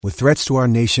With threats to our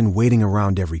nation waiting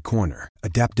around every corner,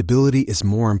 adaptability is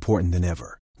more important than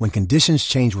ever. When conditions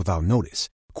change without notice,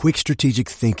 quick strategic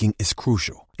thinking is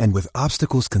crucial. And with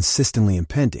obstacles consistently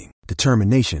impending,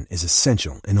 determination is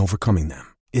essential in overcoming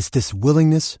them. It's this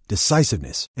willingness,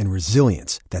 decisiveness, and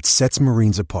resilience that sets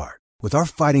Marines apart. With our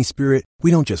fighting spirit, we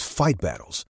don't just fight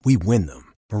battles, we win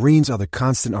them. Marines are the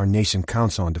constant our nation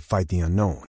counts on to fight the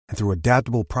unknown. And through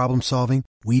adaptable problem solving,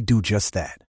 we do just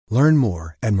that. Learn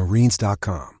more at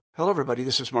marines.com. Hello, everybody.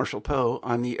 This is Marshall Poe.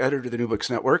 I'm the editor of the New Books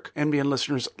Network. NBN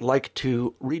listeners like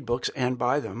to read books and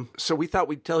buy them. So we thought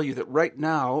we'd tell you that right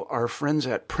now, our friends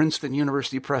at Princeton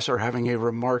University Press are having a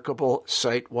remarkable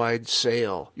site-wide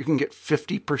sale. You can get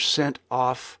 50%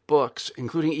 off books,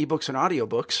 including ebooks and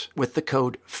audiobooks, with the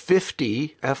code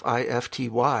 50,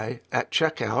 F-I-F-T-Y, at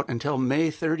checkout until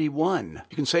May 31.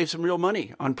 You can save some real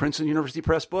money on Princeton University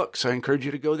Press books. I encourage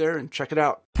you to go there and check it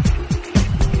out.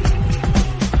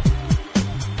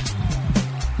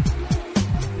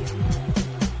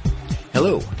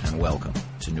 Hello, and welcome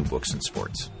to New Books in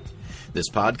Sports. This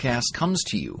podcast comes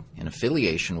to you in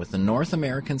affiliation with the North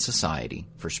American Society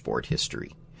for Sport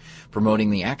History,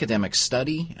 promoting the academic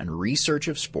study and research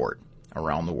of sport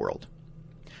around the world.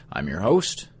 I'm your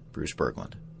host, Bruce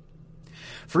Berglund.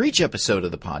 For each episode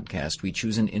of the podcast, we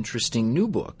choose an interesting new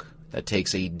book that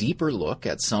takes a deeper look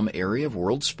at some area of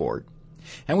world sport,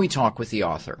 and we talk with the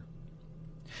author.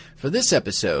 For this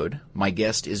episode, my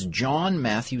guest is John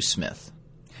Matthew Smith,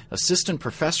 Assistant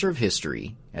Professor of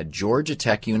History at Georgia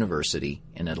Tech University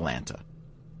in Atlanta.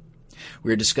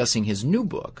 We are discussing his new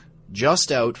book,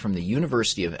 just out from the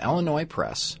University of Illinois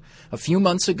Press a few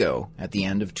months ago at the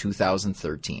end of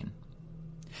 2013.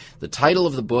 The title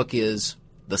of the book is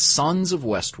The Sons of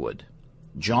Westwood,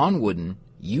 John Wooden,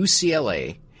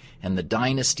 UCLA, and the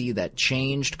Dynasty That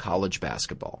Changed College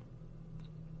Basketball.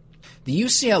 The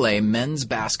UCLA men's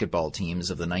basketball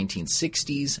teams of the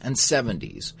 1960s and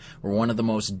 70s were one of the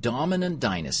most dominant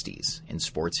dynasties in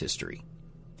sports history.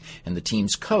 And the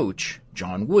team's coach,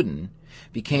 John Wooden,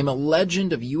 became a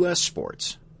legend of U.S.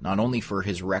 sports, not only for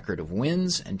his record of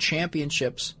wins and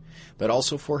championships, but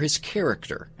also for his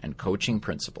character and coaching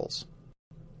principles.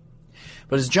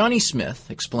 But as Johnny Smith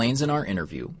explains in our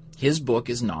interview, his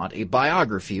book is not a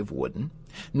biography of Wooden,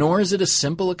 nor is it a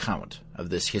simple account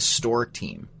of this historic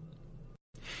team.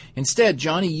 Instead,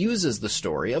 Johnny uses the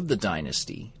story of the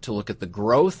dynasty to look at the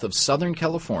growth of Southern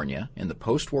California in the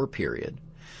post-war period,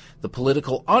 the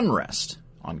political unrest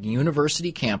on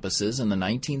university campuses in the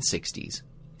 1960s,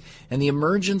 and the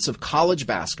emergence of college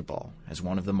basketball as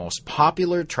one of the most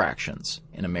popular attractions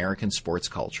in American sports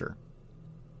culture.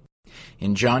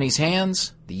 In Johnny's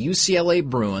hands, the UCLA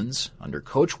Bruins, under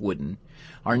Coach Wooden,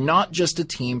 are not just a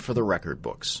team for the record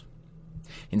books.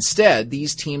 Instead,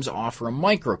 these teams offer a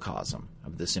microcosm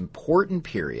of this important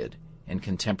period in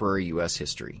contemporary U.S.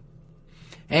 history.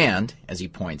 And, as he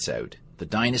points out, the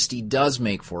dynasty does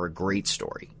make for a great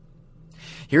story.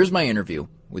 Here's my interview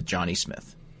with Johnny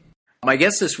Smith. My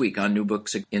guest this week on New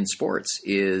Books in Sports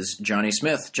is Johnny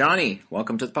Smith. Johnny,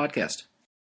 welcome to the podcast.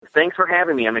 Thanks for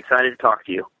having me. I'm excited to talk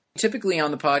to you. Typically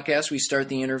on the podcast, we start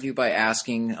the interview by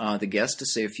asking the guest to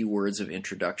say a few words of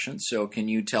introduction. So can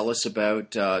you tell us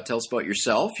about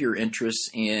yourself, your interests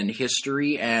in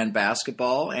history and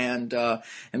basketball, and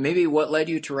maybe what led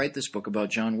you to write this book about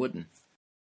John Wooden?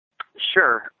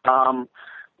 Sure. Going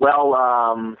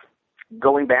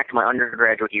back to my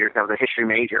undergraduate years, I was a history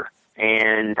major,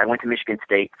 and I went to Michigan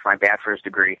State for my bachelor's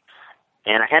degree.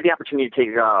 And I had the opportunity to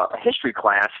take a history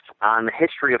class on the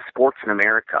history of sports in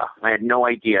America. I had no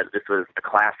idea that this was a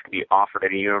class to be offered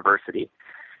at a university.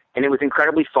 And it was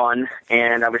incredibly fun,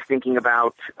 and I was thinking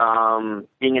about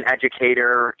being an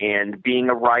educator and being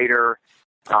a writer.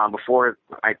 Before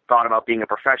I thought about being a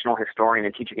professional historian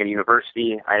and teaching at a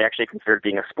university, I actually considered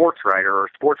being a sports writer or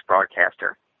a sports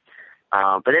broadcaster.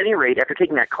 But at any rate, after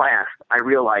taking that class, I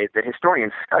realized that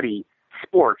historians study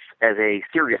sports as a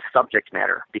serious subject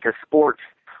matter because sports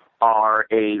are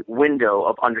a window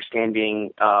of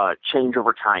understanding change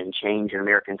over time, change in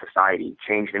American society,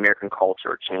 change in American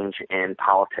culture, change in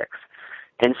politics.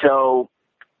 And so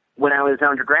when I was an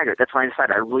undergraduate, that's when I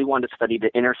decided I really wanted to study the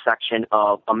intersection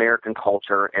of American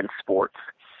culture and sports.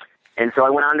 And so I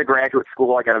went on to graduate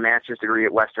school. I got a master's degree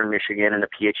at Western Michigan and a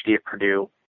PhD at Purdue.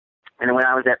 And when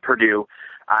I was at Purdue,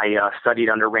 I studied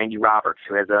under Randy Roberts,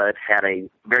 who has had a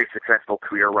very successful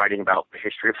career writing about the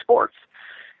history of sports.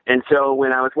 And so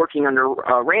when I was working under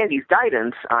Randy's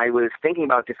guidance, I was thinking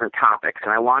about different topics,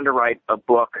 and I wanted to write a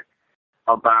book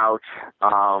about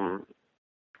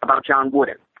John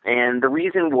Wooden. And the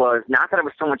reason was not that I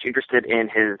was so much interested in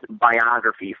his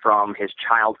biography from his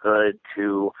childhood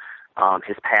to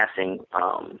his passing,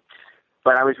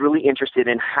 but I was really interested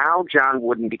in how John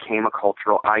Wooden became a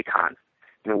cultural icon.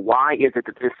 Why is it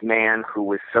that this man who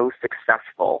was so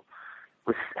successful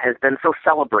has been so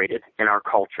celebrated in our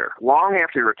culture? Long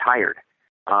after he retired,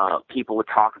 people would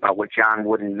talk about what John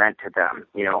Wooden meant to them.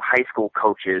 High school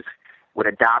coaches would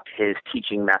adopt his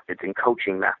teaching methods and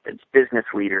coaching methods. Business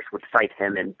leaders would cite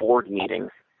him in board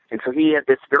meetings. And so he had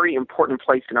this very important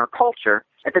place in our culture.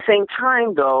 At the same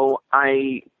time, though,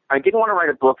 I didn't want to write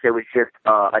a book that was just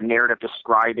a narrative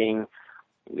describing,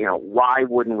 why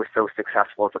Wooden was so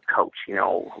successful as a coach. I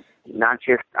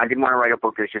didn't want to write a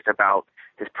book that was just about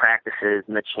his practices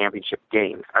and the championship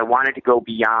games. I wanted to go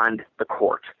beyond the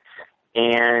court.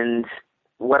 And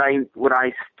what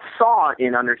I saw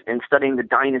in studying the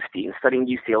dynasty and studying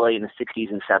UCLA in the 60s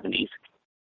and 70s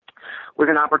was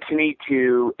an opportunity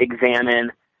to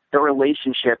examine the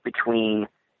relationship between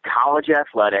college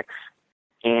athletics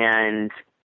and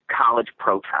college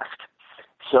protest.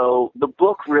 So the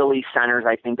book really centers,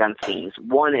 I think, on themes.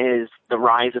 One is the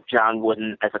rise of John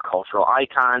Wooden as a cultural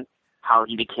icon, how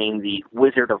he became the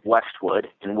Wizard of Westwood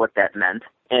and what that meant.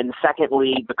 And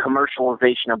secondly, the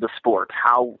commercialization of the sport,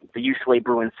 how the UCLA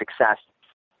Bruins' success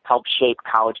helped shape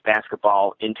college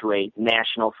basketball into a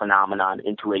national phenomenon,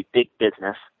 into a big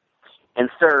business. And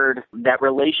third, that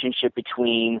relationship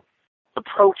between the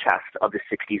protest of the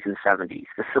 60s and 70s,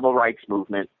 the civil rights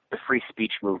movement, the free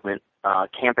speech movement,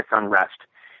 campus unrest,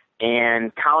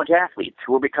 and college athletes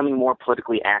who were becoming more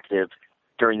politically active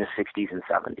during the 60s and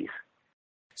 70s.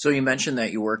 So you mentioned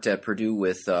that you worked at Purdue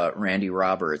with Randy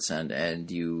Roberts, and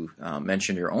you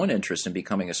mentioned your own interest in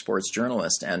becoming a sports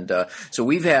journalist. And so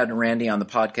we've had Randy on the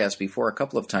podcast before a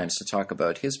couple of times to talk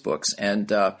about his books.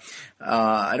 And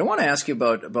I don't want to ask you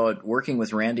about working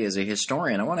with Randy as a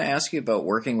historian. I want to ask you about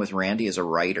working with Randy as a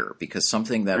writer, because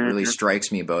something that really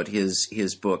strikes me about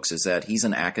his books is that he's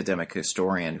an academic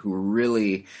historian who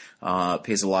really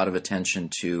pays a lot of attention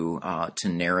to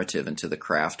narrative and to the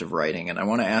craft of writing. And I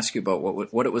want to ask you about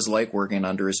what it was like working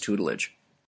under his tutelage.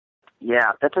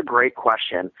 Yeah, that's a great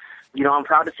question. I'm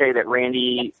proud to say that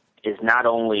Randy is not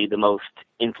only the most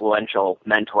influential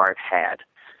mentor I've had,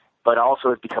 but also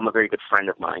has become a very good friend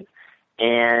of mine.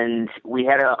 And we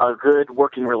had a good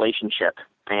working relationship,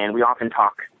 and we often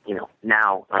talk,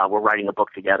 now we're writing a book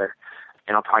together,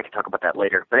 and I'll probably talk about that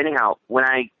later. But anyhow, when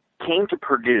I came to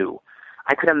Purdue,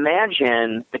 I could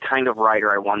imagine the kind of writer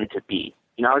I wanted to be.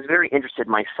 I was very interested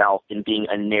myself in being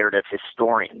a narrative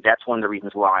historian. That's one of the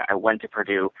reasons why I went to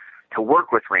Purdue to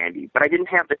work with Randy. But I didn't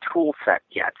have the tool set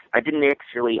yet. I didn't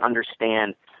actually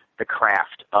understand the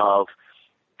craft of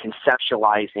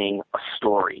conceptualizing a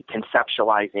story,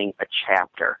 conceptualizing a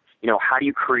chapter. How do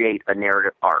you create a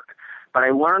narrative arc? But I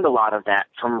learned a lot of that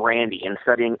from Randy and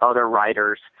studying other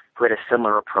writers who had a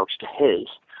similar approach to his.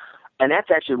 And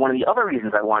that's actually one of the other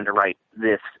reasons I wanted to write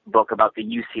this book about the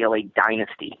UCLA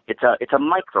dynasty. It's a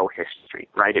micro-history,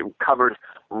 right? It covers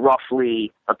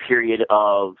roughly a period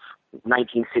of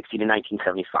 1960 to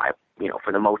 1975,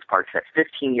 for the most part. It's that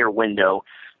 15-year window.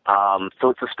 So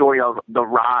it's a story of the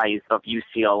rise of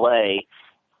UCLA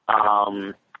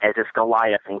as its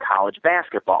Goliath in college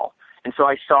basketball. And so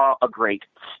I saw a great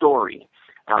story,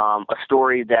 a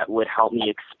story that would help me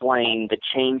explain the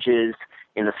changes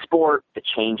in the sport, the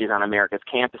changes on America's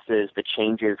campuses, the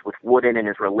changes with Wooden and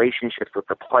his relationships with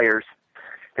the players.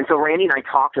 And so Randy and I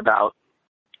talked about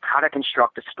how to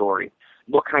construct a story,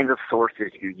 what kinds of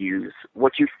sources you use,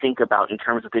 what you think about in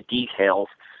terms of the details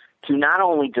to not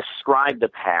only describe the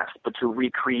past, but to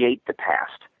recreate the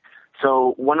past.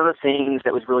 So one of the things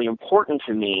that was really important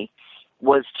to me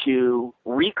was to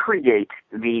recreate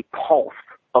the pulse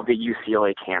of the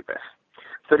UCLA campus.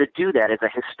 So to do that, as a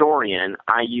historian,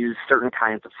 I used certain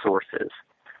kinds of sources.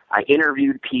 I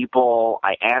interviewed people.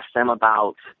 I asked them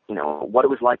about, what it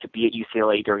was like to be at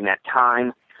UCLA during that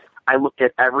time. I looked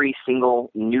at every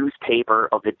single newspaper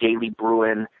of the Daily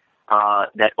Bruin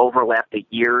that overlapped the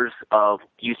years of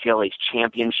UCLA's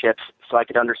championships so I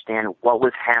could understand what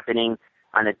was happening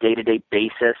on a day-to-day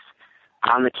basis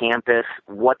on the campus,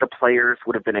 what the players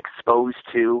would have been exposed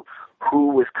to, who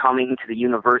was coming to the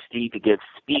university to give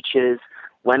speeches,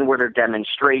 when were there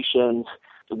demonstrations,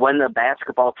 when the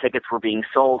basketball tickets were being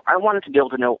sold. I wanted to be able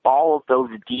to know all of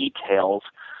those details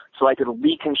so I could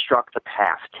reconstruct the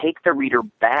past, take the reader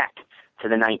back to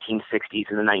the 1960s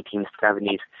and the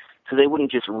 1970s so they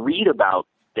wouldn't just read about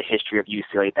the history of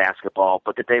UCLA basketball,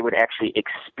 but that they would actually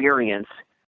experience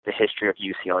the history of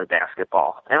UCLA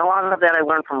basketball. And a lot of that I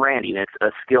learned from Randy, and it's a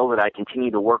skill that I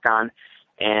continue to work on,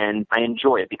 and I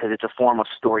enjoy it because it's a form of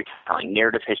storytelling.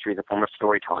 Narrative history is a form of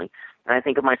storytelling. And I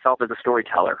think of myself as a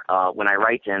storyteller when I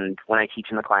write and when I teach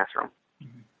in the classroom.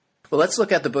 Well, let's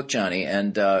look at the book, Johnny,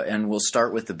 and we'll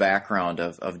start with the background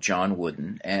of John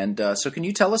Wooden. And so can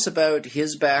you tell us about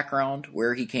his background,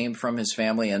 where he came from, his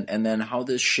family, and then how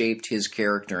this shaped his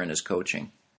character and his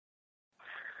coaching?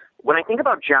 When I think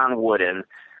about John Wooden,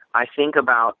 I think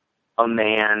about a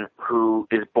man who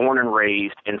is born and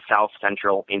raised in South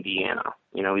Central Indiana.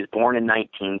 He was born in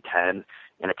 1910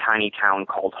 in a tiny town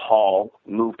called Hall,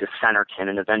 moved to Centerton,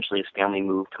 and eventually his family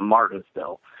moved to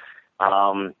Martinsville.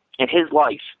 And his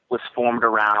life was formed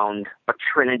around a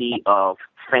trinity of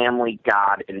family,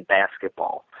 God, and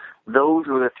basketball. Those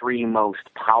were the three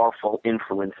most powerful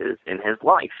influences in his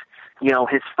life.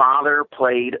 His father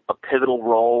played a pivotal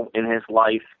role in his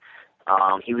life.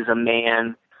 He was a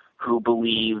man who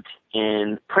believed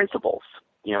in principles.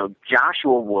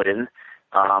 Joshua Wooden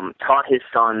taught his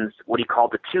sons what he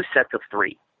called the two sets of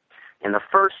three. And the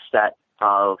first set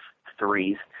of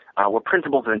threes were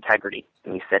principles of integrity.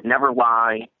 And he said, never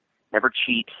lie, never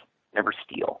cheat, never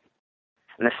steal.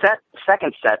 And the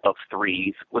second set of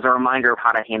threes was a reminder of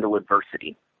how to handle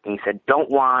adversity. And he said, don't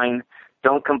whine,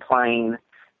 don't complain,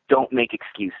 don't make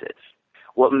excuses.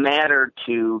 What mattered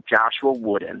to Joshua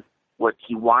Wooden, what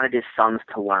he wanted his sons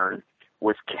to learn,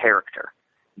 was character,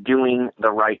 doing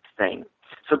the right thing.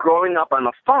 So growing up on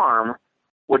the farm,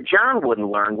 what John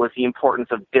Wooden learned was the importance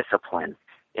of discipline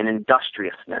and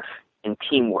industriousness and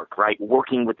teamwork, right?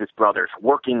 Working with his brothers,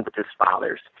 working with his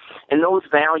fathers. And those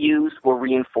values were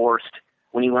reinforced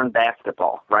when he learned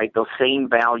basketball, right? Those same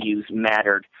values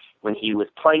mattered when he was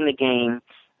playing the game,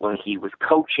 when he was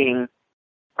coaching,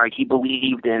 right? He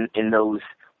believed in those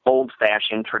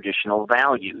old-fashioned traditional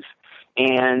values.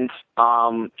 And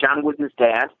John Wooden's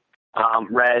dad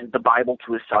read the Bible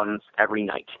to his sons every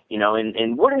night.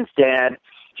 And Wooden's dad,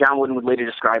 John Wooden would later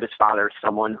describe his father as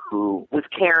someone who was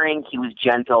caring, he was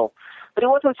gentle, but he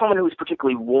wasn't someone who was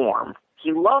particularly warm.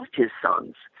 He loved his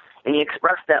sons, and he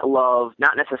expressed that love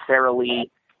not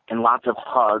necessarily in lots of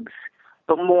hugs,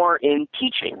 but more in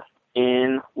teaching,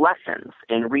 in lessons,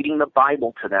 in reading the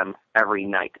Bible to them every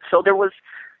night. So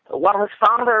while his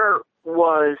father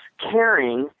was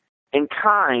caring and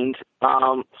kind,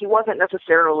 he wasn't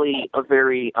necessarily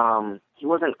he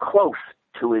wasn't close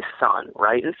to his son,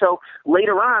 right? And so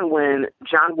later on, when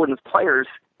John Wooden's players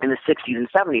in the 60s and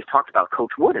 70s talked about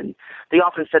Coach Wooden, they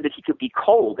often said that he could be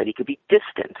cold, that he could be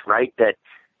distant, right? That,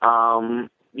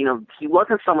 he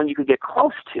wasn't someone you could get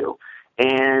close to.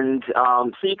 And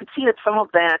so you could see that some of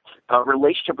that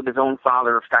relationship with his own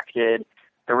father affected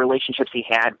the relationships he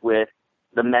had with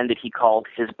the men that he called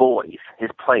his boys, his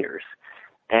players.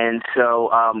 And so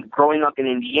growing up in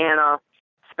Indiana,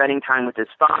 spending time with his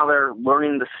father,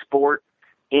 learning the sport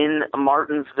in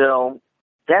Martinsville,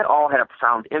 that all had a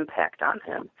profound impact on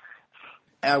him.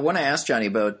 I want to ask Johnny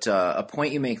about a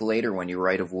point you make later when you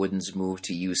write of Wooden's move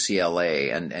to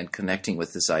UCLA and connecting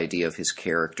with this idea of his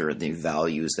character and the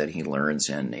values that he learns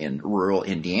in rural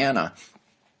Indiana.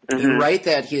 Mm-hmm. You write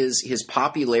that his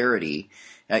popularity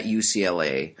at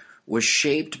UCLA was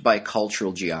shaped by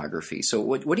cultural geography. So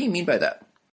what do you mean by that?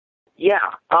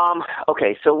 Yeah.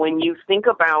 Okay, so when you think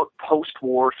about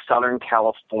post-war Southern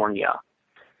California,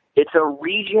 it's a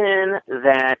region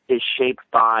that is shaped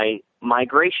by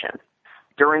migration.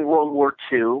 During World War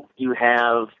II, you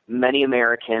have many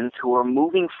Americans who are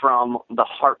moving from the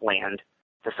heartland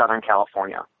to Southern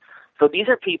California. So these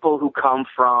are people who come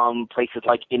from places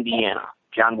like Indiana,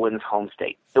 John Wooden's home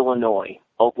state, Illinois,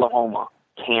 Oklahoma,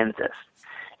 Kansas.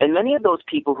 And many of those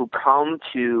people who come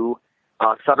to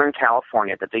Southern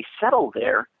California, that they settle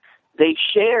there, they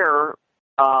share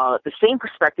the same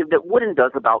perspective that Wooden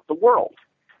does about the world.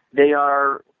 They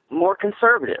are more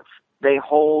conservative. They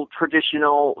hold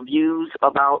traditional views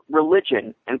about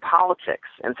religion and politics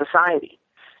and society.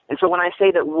 And so when I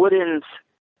say that Wooden's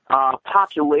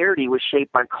popularity was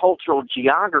shaped by cultural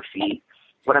geography,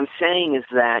 what I'm saying is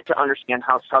that to understand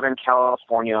how Southern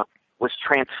California was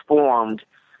transformed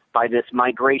by this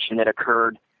migration that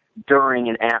occurred during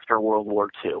and after World War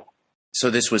II. So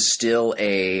this was still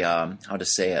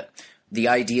the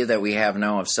idea that we have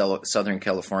now of Southern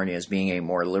California as being a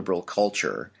more liberal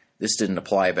culture. This didn't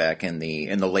apply back in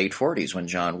the late 40s when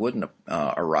John Wooden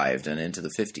arrived and into the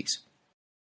 50s.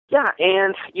 Yeah,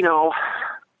 and,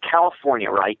 California,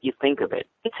 right, you think of it,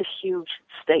 it's a huge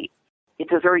state.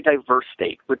 It's a very diverse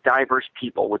state with diverse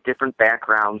people, with different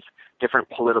backgrounds, different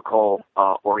political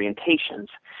orientations.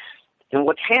 And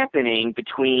what's happening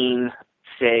between,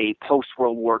 say,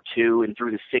 post-World War II and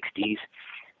through the 60s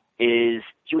is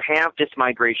you have this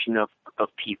migration of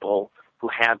people who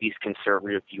have these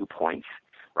conservative viewpoints.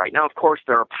 Right now, of course,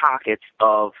 there are pockets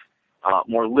of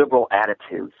more liberal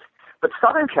attitudes. But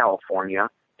Southern California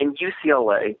in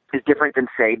UCLA is different than,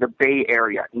 say, the Bay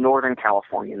Area, Northern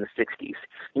California in the 60s.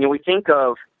 We think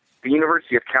of the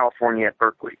University of California at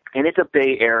Berkeley, and it's a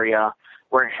Bay Area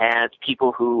where it has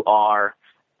people who are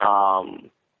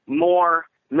more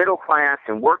middle class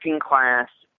and working class,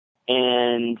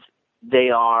 and they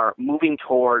are moving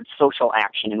towards social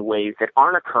action in ways that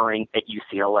aren't occurring at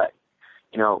UCLA.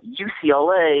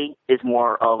 UCLA is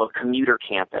more of a commuter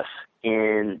campus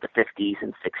in the 50s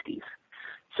and 60s.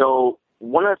 So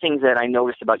one of the things that I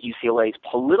noticed about UCLA's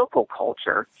political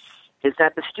culture is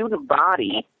that the student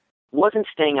body wasn't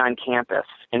staying on campus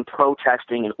and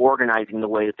protesting and organizing the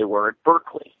way that they were at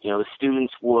Berkeley. The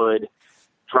students would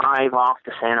drive off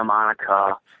to Santa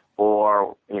Monica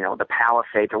or, the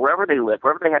Palisades or wherever they lived,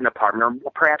 wherever they had an apartment,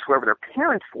 or perhaps wherever their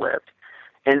parents lived.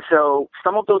 And so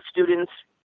some of those students,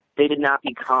 they did not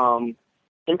become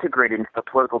integrated into the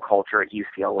political culture at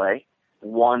UCLA,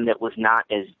 one that was not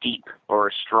as deep or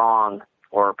as strong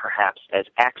or perhaps as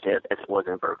active as it was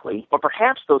in Berkeley. Or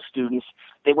perhaps those students,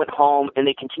 they went home and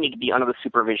they continued to be under the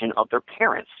supervision of their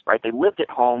parents, right? They lived at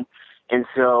home, and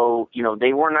so,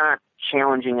 they were not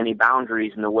challenging any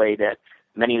boundaries in the way that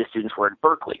many of the students were at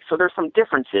Berkeley. So there's some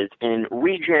differences in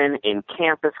region, in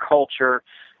campus culture,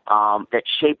 that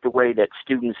shaped the way that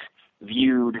students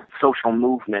viewed social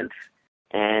movements.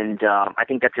 And I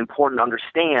think that's important to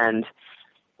understand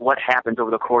what happened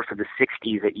over the course of the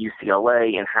 60s at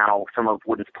UCLA and how some of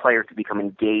Wooden's players have become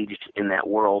engaged in that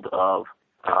world of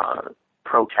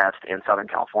protest in Southern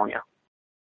California.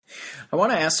 I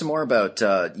want to ask some more about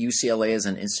UCLA as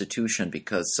an institution,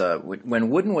 because when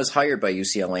Wooden was hired by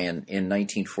UCLA in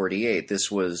 1948,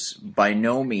 this was by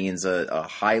no means a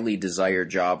highly desired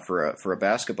job for a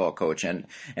basketball coach, and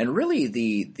really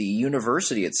the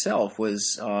university itself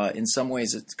was in some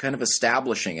ways it's kind of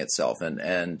establishing itself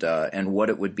and what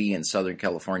it would be in Southern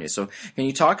California. So can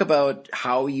you talk about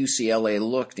how UCLA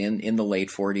looked in the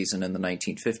late 40s and in the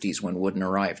 1950s when Wooden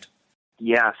arrived?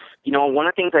 Yes. One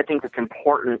of the things I think that's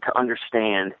important to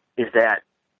understand is that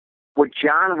what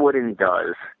John Wooden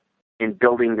does in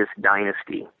building this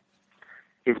dynasty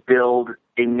is build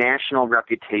a national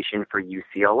reputation for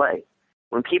UCLA.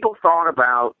 When people thought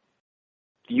about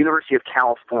the University of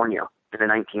California in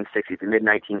the 1960s, the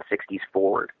mid-1960s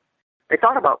forward, they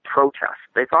thought about protest.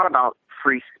 They thought about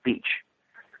free speech.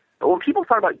 But when people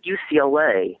thought about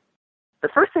UCLA, the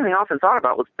first thing they often thought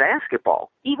about was basketball,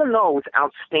 even though it was an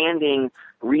outstanding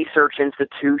research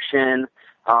institution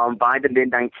by the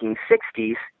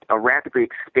mid-1960s, a rapidly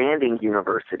expanding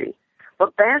university.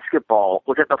 But basketball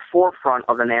was at the forefront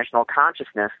of the national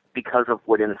consciousness because of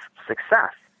Wooden's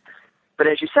success. But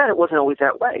as you said, it wasn't always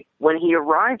that way. When he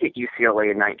arrived at UCLA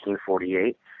in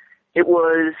 1948, it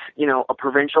was, a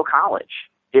provincial college.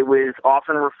 It was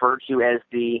often referred to as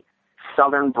the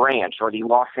Southern branch or the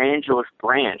Los Angeles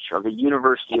branch of the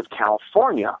University of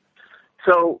California.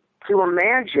 So to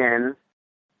imagine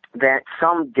that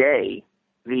someday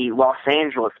the Los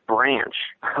Angeles branch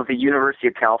of the University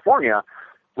of California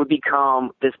would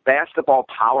become this basketball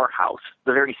powerhouse,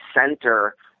 the very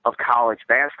center of college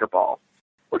basketball,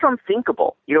 was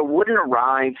unthinkable. Wooden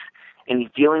arrives and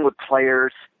he's dealing with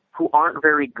players who aren't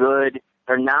very good.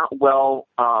 They're not well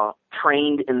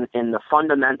trained in the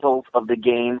fundamentals of the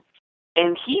game.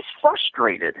 And he's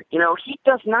frustrated. He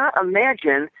does not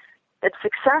imagine that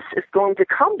success is going to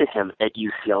come to him at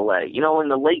UCLA. In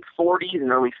the late 40s and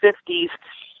early 50s,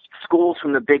 schools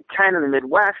from the Big Ten and the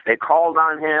Midwest, they called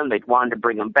on him. They wanted to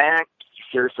bring him back. He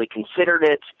seriously considered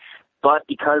it. But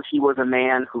because he was a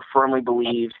man who firmly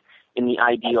believed in the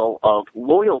ideal of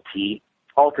loyalty,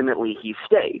 ultimately he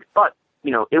stayed. But,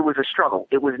 it was a struggle.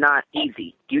 It was not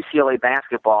easy. UCLA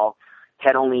basketball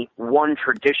had only one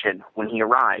tradition when he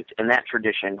arrived, and that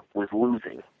tradition was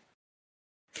losing.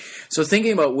 So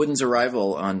thinking about Wooden's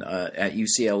arrival at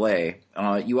UCLA,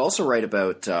 you also write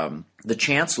about the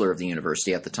chancellor of the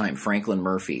university at the time, Franklin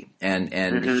Murphy, and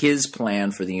his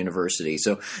plan for the university.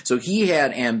 So he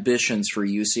had ambitions for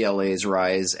UCLA's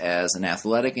rise as an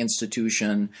athletic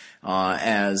institution,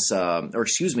 as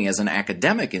an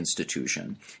academic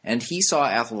institution, and he saw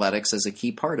athletics as a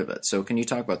key part of it. So can you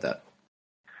talk about that?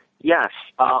 Yes,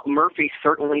 Murphy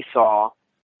certainly saw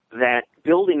that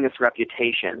building this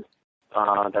reputation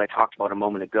that I talked about a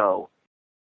moment ago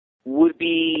would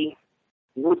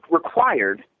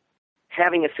required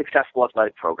having a successful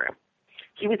athletic program.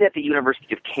 He was at the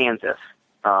University of Kansas,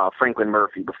 Franklin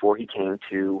Murphy, before he came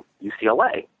to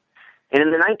UCLA. And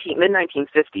in the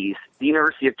mid-1950s, the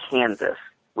University of Kansas,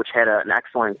 which had an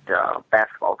excellent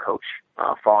basketball coach,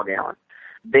 Phog Allen,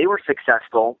 they were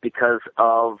successful because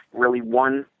of really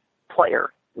one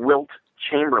player, Wilt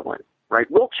Chamberlain,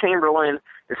 right? Wilt Chamberlain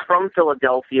is from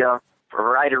Philadelphia. for a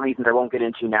variety of reasons I won't get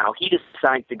into now, he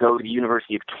decides to go to the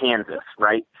University of Kansas,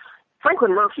 right?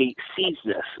 Franklin Murphy sees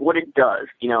this, what it does.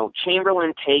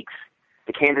 Chamberlain takes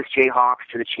the Kansas Jayhawks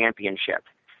to the championship,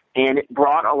 and it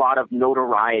brought a lot of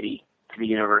notoriety to the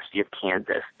University of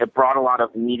Kansas. It brought a lot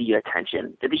of media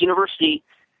attention that the university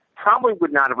probably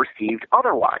would not have received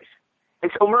otherwise.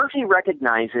 And so Murphy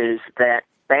recognizes that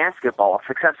basketball, a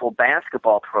successful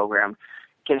basketball program,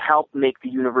 can help make the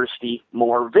university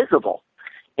more visible.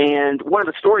 And one of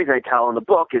the stories I tell in the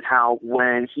book is how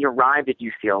when he arrived at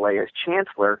UCLA as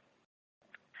chancellor,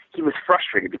 he was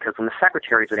frustrated because when the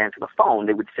secretaries would answer the phone,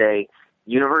 they would say,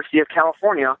 University of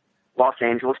California, Los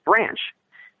Angeles branch.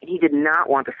 And he did not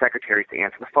want the secretaries to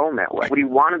answer the phone that way. What he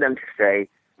wanted them to say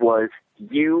was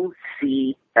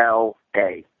UCLA.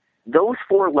 Those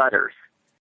 4 letters,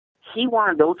 he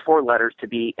wanted those 4 letters to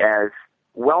be as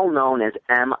well known as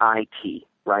MIT,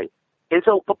 right? And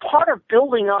so a part of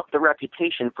building up the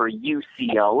reputation for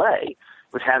UCLA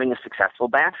was having a successful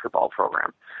basketball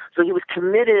program. So he was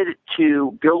committed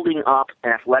to building up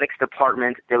an athletics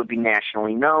department that would be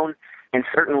nationally known. And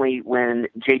certainly when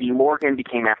J.D. Morgan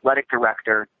became athletic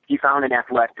director, he found an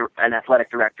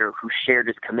athletic director who shared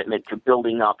his commitment to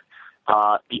building up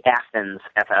the Athens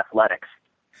athletics.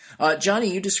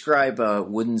 Johnny, you describe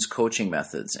Wooden's coaching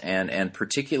methods and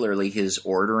particularly his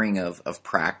ordering of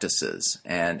practices.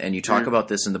 And you talk about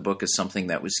this in the book as something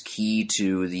that was key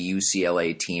to the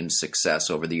UCLA team's success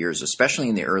over the years, especially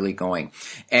in the early going.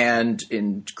 And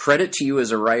in credit to you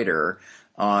as a writer,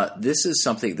 this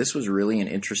was really an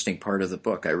interesting part of the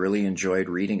book. I really enjoyed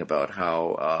reading about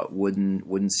how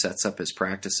Wooden sets up his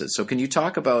practices. So can you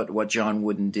talk about what John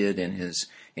Wooden did in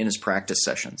his practice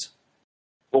sessions?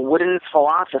 Well, Wooden's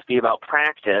philosophy about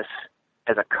practice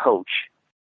as a coach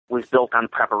was built on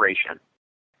preparation.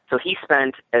 So he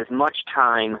spent as much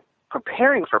time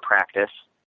preparing for practice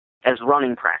as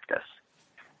running practice.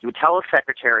 He would tell his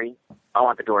secretary, I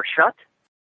want the door shut.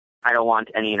 I don't want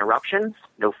any interruptions,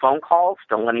 no phone calls,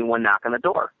 don't let anyone knock on the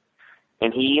door.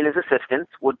 And he and his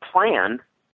assistants would plan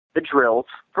the drills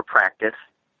for practice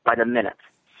by the minute.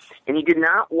 And he did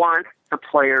not want the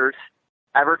players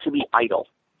ever to be idle.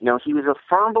 He was a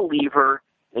firm believer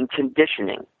in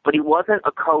conditioning, but he wasn't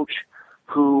a coach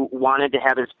who wanted to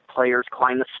have his players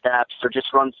climb the steps or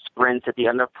just run sprints at the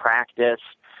end of practice.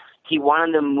 He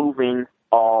wanted them moving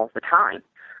all the time.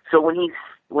 So when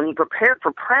he prepared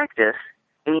for practice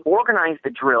and he organized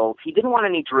the drills, he didn't want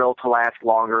any drill to last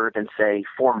longer than, say,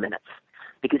 4 minutes,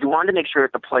 because he wanted to make sure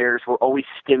that the players were always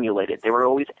stimulated. They were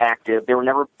always active. They were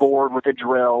never bored with a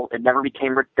drill. It never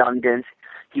became redundant.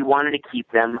 He wanted to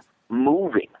keep them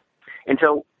moving. And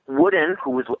so Wooden,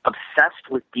 who was obsessed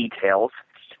with details,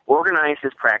 organized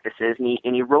his practices,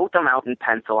 and he wrote them out in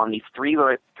pencil on these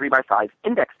 3x5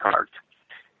 index cards.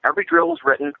 Every drill was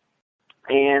written,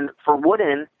 and for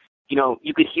Wooden,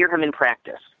 you could hear him in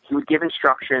practice. He would give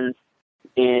instructions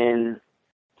in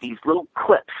these little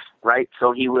clips, right?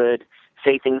 So he would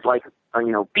say things like,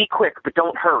 be quick, but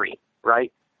don't hurry,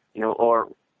 right? Or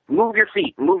move your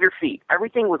feet, move your feet.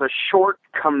 Everything was a short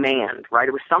command, right?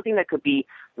 It was something that could be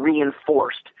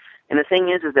reinforced. And the thing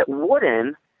is that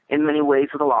Wooden, in many ways,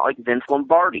 was a lot like Vince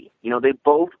Lombardi. They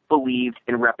both believed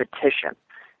in repetition.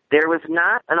 There was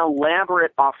not an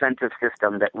elaborate offensive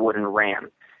system that Wooden ran,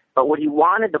 but what he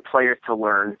wanted the players to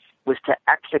learn was to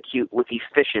execute with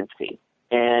efficiency.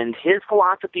 And his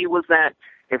philosophy was that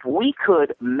if we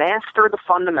could master the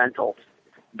fundamentals,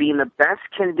 be in the best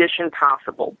condition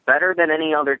possible, better than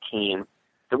any other team,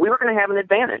 that we were going to have an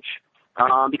advantage.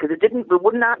 Because it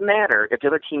would not matter if the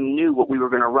other team knew what we were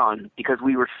going to run, because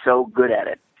we were so good at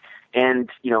it. And,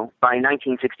 by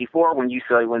 1964, when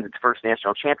UCLA wins its first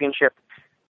national championship,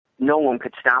 no one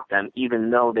could stop them,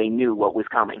 even though they knew what was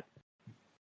coming.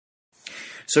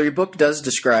 So your book does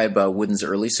describe Wooden's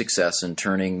early success in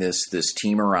turning this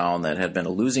team around that had been a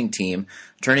losing team,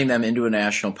 turning them into a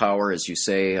national power. As you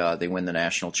say, they win the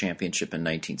national championship in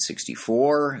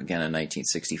 1964, again in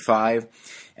 1965.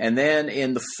 And then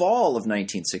in the fall of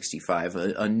 1965,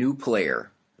 a new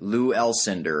player, Lou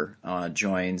Alcindor,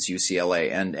 joins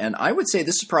UCLA. And I would say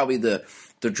this is probably the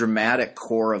dramatic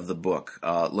core of the book,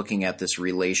 looking at this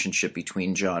relationship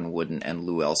between John Wooden and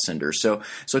Lou Alcindor.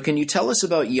 So can you tell us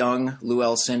about young Lou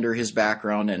Alcindor, his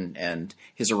background, and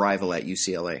his arrival at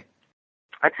UCLA?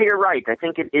 I'd say you're right. I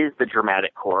think it is the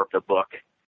dramatic core of the book.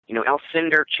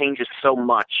 Alcindor changes so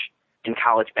much in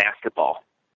college basketball.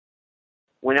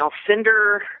 When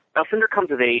Alcindor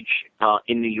comes of age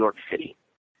in New York City,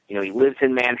 he lives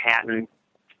in Manhattan.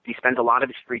 He spends a lot of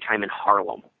his free time in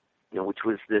Harlem, which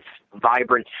was this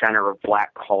vibrant center of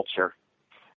black culture.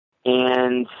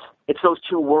 And it's those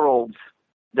two worlds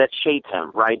that shape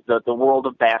him, right? The world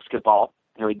of basketball.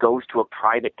 He goes to a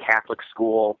private Catholic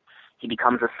school. He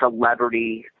becomes a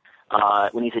celebrity.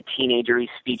 When he's a teenager, he's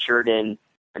featured in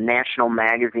national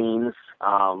magazines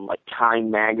like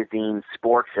Time Magazine,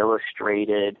 Sports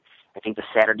Illustrated, I think the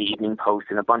Saturday Evening Post,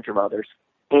 and a bunch of others.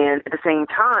 And at the same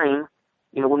time,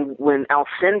 when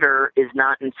Alcindor is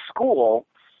not in school,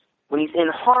 when he's in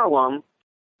Harlem,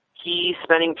 he's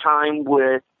spending time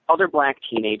with other black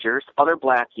teenagers, other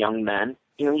black young men.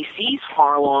 He sees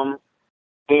Harlem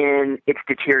in its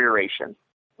deterioration,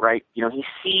 right? He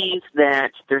sees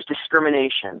that there's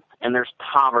discrimination and there's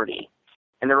poverty,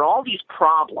 and there are all these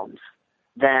problems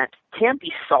that can't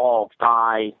be solved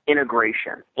by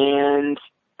integration. And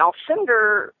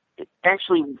Alcindor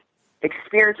actually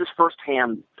experiences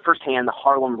firsthand the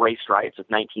Harlem race riots of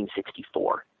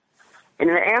 1964. And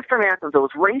in the aftermath of those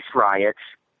race riots,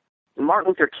 Martin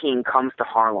Luther King comes to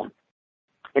Harlem.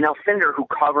 And Alcindor, who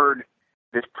covered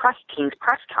this King's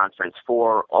press conference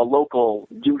for a local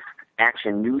youth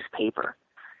action newspaper,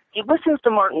 he listens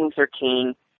to Martin Luther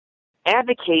King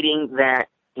advocating that,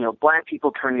 black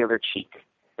people turn the other cheek,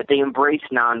 that they embrace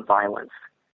nonviolence.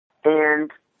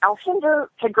 And Alcindor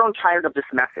had grown tired of this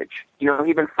message.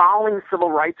 He'd been following the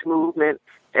civil rights movement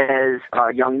as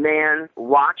a young man,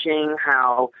 watching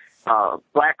how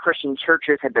black Christian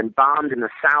churches had been bombed in the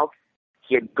South.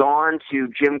 He had gone to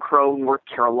Jim Crow, North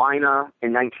Carolina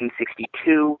in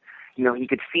 1962. He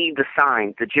could see the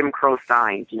signs, the Jim Crow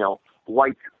signs,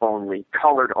 whites only,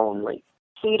 colored only.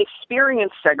 He had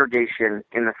experienced segregation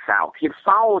in the South. He had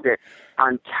followed it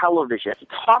on television. He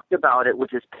talked about it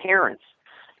with his parents.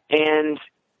 And,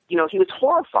 he was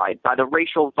horrified by the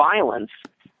racial violence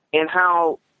and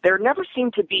how there never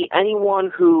seemed to be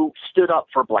anyone who stood up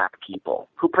for black people,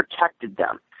 who protected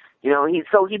them.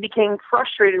 So he became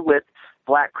frustrated with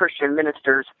black Christian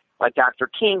ministers like Dr.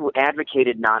 King, who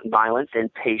advocated nonviolence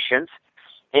and patience,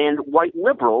 and white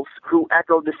liberals who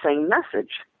echoed the same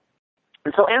message.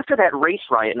 And so after that race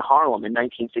riot in Harlem in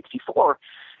 1964,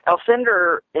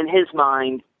 Alcindor, in his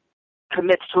mind,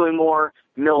 commits to a more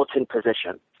militant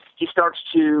position. He starts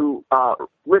to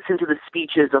listen to the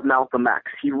speeches of Malcolm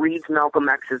X. He reads Malcolm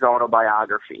X's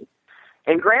autobiography.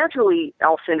 And gradually,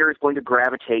 Alcindor is going to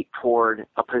gravitate toward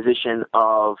a position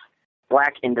of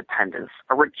black independence,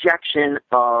 a rejection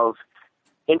of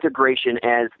integration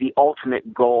as the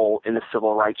ultimate goal in the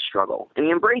civil rights struggle. And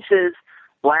he embraces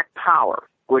black power,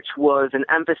 which was an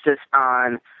emphasis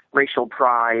on racial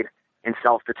pride and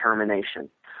self-determination.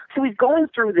 So he's going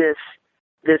through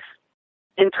this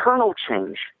internal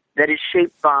change that is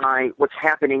shaped by what's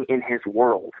happening in his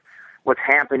world, what's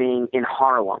happening in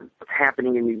Harlem, what's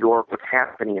happening in New York, what's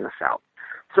happening in the South.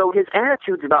 So his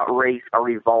attitudes about race are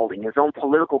evolving. His own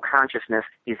political consciousness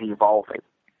is evolving.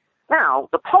 Now,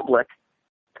 the public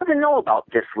doesn't know about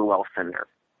this Lou Alcindor.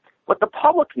 What the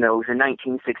public knows in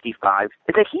 1965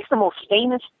 is that he's the most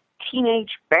famous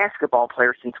teenage basketball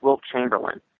player since Wilt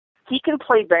Chamberlain. He can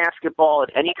play basketball at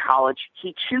any college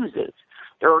he chooses.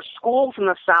 There are schools in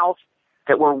the South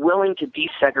that were willing to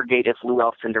desegregate if Lou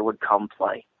Alcindor would come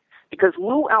play. Because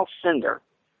Lou Alcindor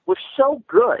was so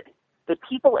good that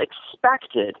people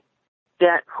expected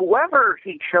that whoever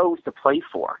he chose to play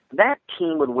for, that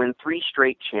team would win 3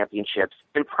 straight championships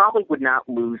and probably would not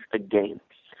lose a game.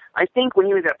 I think when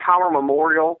he was at Power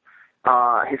Memorial,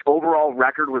 his overall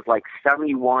record was like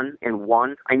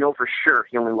 71-1. I know for sure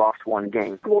he only lost 1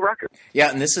 game. Cool record.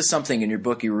 Yeah, and this is something in your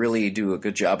book you really do a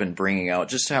good job in bringing out,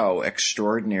 just how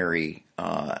extraordinary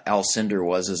Alcindor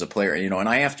was as a player. And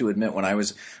I have to admit, when I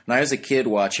was a kid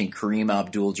watching Kareem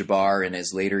Abdul-Jabbar in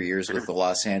his later years with the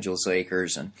Los Angeles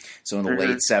Lakers, and so in the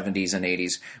late 70s and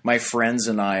 80s, my friends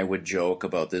and I would joke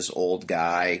about this old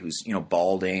guy who's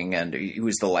balding, and he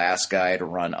was the last guy to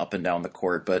run up and down the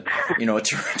court. But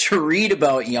to read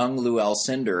about young Lou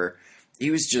Alcindor,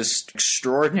 he was just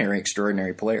extraordinary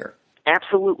player.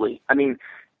 Absolutely. I mean,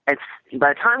 by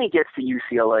the time he gets to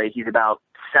UCLA, he's about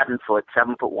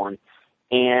 7'1",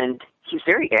 and he's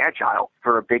very agile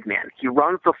for a big man. He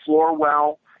runs the floor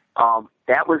well.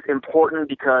 That was important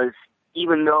because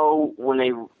even though when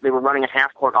they were running a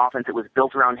half-court offense, it was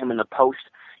built around him in the post.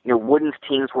 Wooden's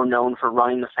teams were known for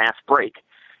running the fast break.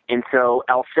 And so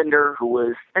Alcindor, who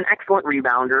was an excellent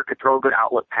rebounder, could throw a good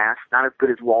outlet pass, not as good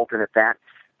as Walton at that.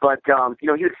 But, he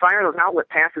would fire those outlet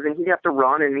passes, and he'd have to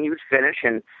run, and he would finish,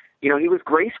 and, he was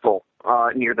graceful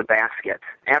near the basket.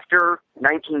 After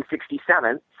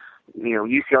 1967,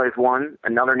 UCLA's won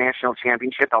another national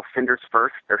championship, Alcindor's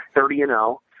first. They're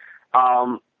 30-0.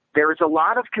 There is a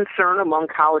lot of concern among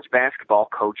college basketball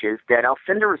coaches that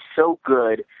Alcindor is so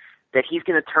good that he's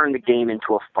going to turn the game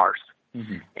into a farce.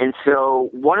 Mm-hmm. And so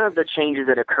one of the changes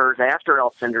that occurs after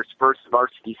Alcindor's first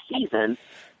varsity season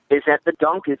is that the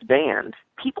dunk is banned.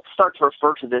 People start to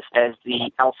refer to this as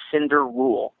the Alcindor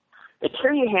rule. And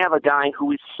here you have a guy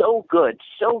who is so good,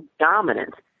 so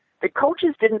dominant, that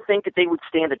coaches didn't think that they would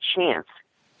stand a chance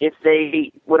if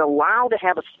they would allow to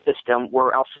have a system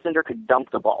where Alcindor could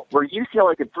dunk the ball, where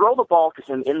UCLA could throw the ball to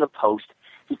him in the post,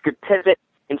 he could pivot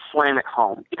and slam it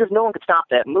home, because no one could stop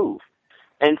that move.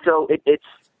 And so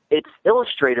it's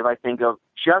illustrative, I think, of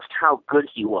just how good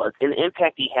he was and the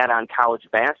impact he had on college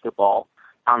basketball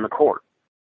on the court.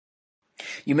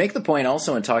 You make the point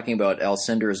also in talking about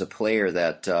Alcindor as a player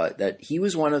that he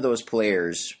was one of those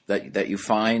players that you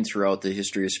find throughout the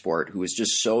history of sport who is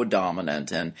just so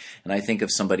dominant, and I think of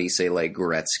somebody, say, like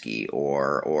Gretzky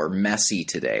or Messi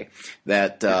today,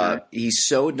 that he's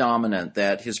so dominant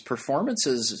that his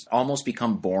performances almost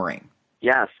become boring.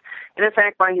 Yes. And in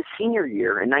fact, by his senior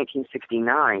year in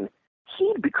 1969,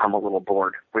 he'd become a little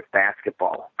bored with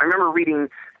basketball. I remember reading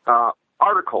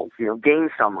articles, game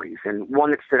summaries, and one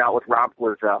that stood out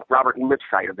was Robert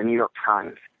Lipsyte of the New York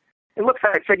Times. And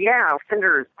Lipsyte said, yeah,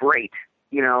 Alcindor is great.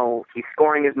 He's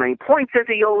scoring as many points as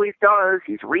he always does.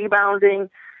 He's rebounding.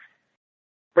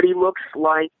 But he looks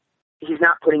like he's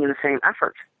not putting in the same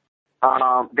effort,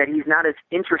 that he's not as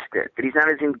interested, that he's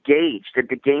not as engaged, that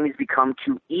the game has become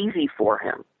too easy for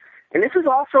him. And this is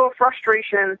also a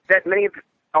frustration that many of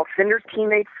Alcindor's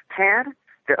teammates had,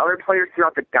 that other players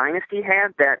throughout the dynasty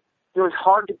had, that it was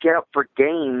hard to get up for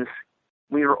games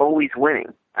we were always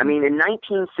winning. I mean, in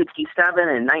 1967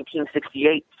 and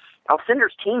 1968,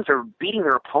 Alcindor's teams are beating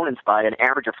their opponents by an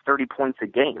average of 30 points a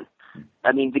game.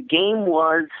 I mean, the game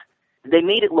they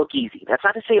made it look easy. That's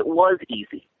not to say it was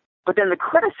easy. But then the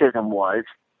criticism was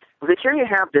that here you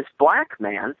have this black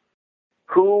man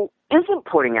who isn't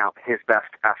putting out his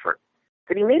best effort,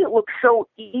 that he made it look so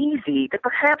easy that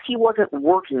perhaps he wasn't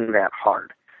working that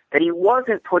hard, that he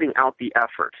wasn't putting out the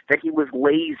effort, that he was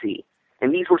lazy.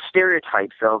 And these were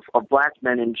stereotypes of black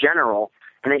men in general,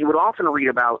 and that you would often read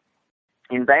about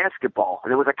in basketball.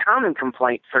 And there was a common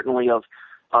complaint, certainly, of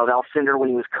Alcindor when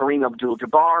he was Kareem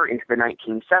Abdul-Jabbar into the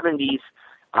 1970s,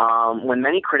 when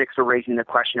many critics were raising the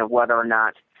question of whether or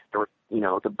not there were,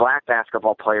 the black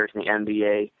basketball players in the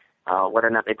NBA, whether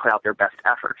or not they put out their best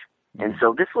effort. And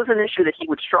so this was an issue that he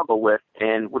would struggle with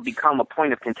and would become a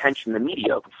point of contention in the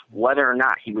media of whether or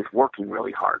not he was working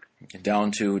really hard.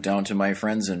 Down to my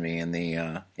friends and me in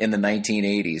the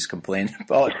 1980s complaining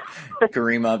about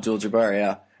Kareem Abdul-Jabbar,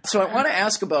 yeah. So I want to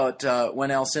ask about when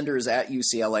Alcindor is at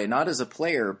UCLA, not as a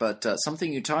player, but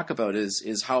something you talk about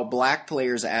is how black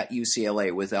players at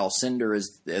UCLA, with Alcindor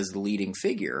as the leading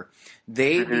figure,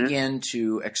 they begin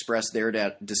to express their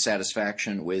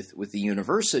dissatisfaction with the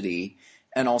university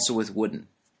and also with Wooden.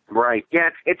 Right. Yeah,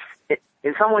 it's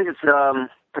in some ways it's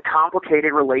a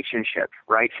complicated relationship,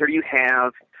 right? Here you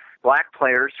have black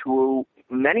players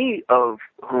many of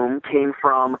whom came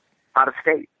from out of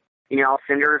state.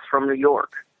 Alcindor is from New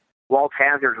York. Walt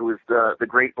Hazzard, who was the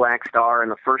great black star in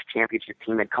the first championship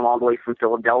team, had come all the way from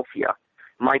Philadelphia.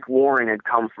 Mike Warren had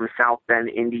come from South Bend,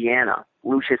 Indiana.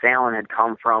 Lucius Allen had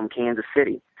come from Kansas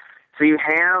City. So you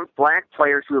have black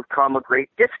players who have come a great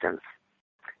distance.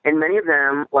 And many of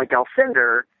them, like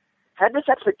Alcindor, had this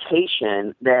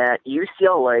expectation that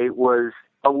UCLA was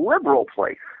a liberal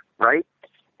place, right?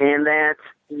 And that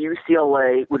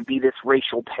UCLA would be this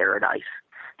racial paradise.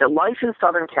 That life in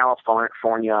Southern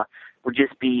California would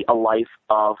just be a life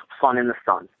of fun in the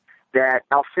sun. That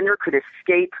Alcindor could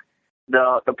escape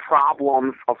the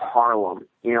problems of Harlem,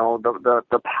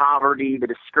 the poverty, the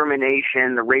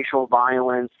discrimination, the racial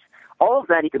violence, all of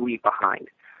that he could leave behind.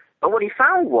 But what he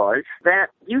found was that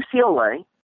UCLA,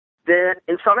 that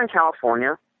in Southern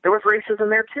California, there was racism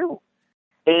there too.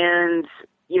 And,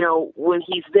 when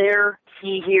he's there,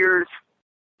 he hears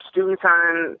students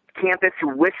on campus who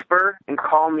whisper and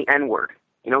call him the N-word.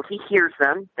 He hears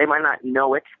them. They might not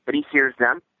know it, but he hears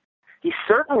them. He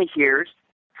certainly hears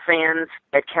fans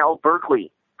at Cal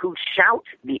Berkeley who shout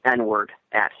the N-word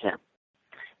at him.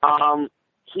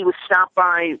 He was stopped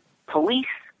by police.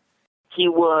 He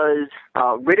was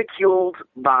ridiculed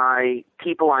by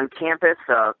people on campus,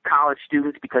 college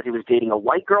students, because he was dating a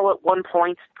white girl at one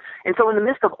point. And so in the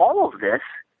midst of all of this,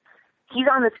 he's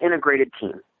on this integrated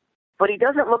team. But he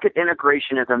doesn't look at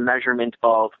integration as a measurement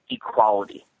of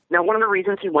equality. Now, one of the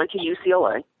reasons he went to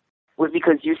UCLA was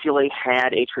because UCLA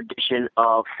had a tradition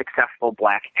of successful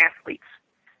black athletes.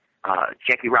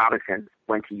 Jackie Robinson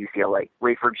went to UCLA.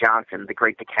 Rayford Johnson, the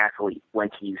great decathlete,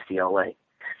 went to UCLA.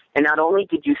 And not only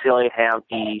did UCLA have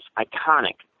these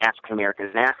iconic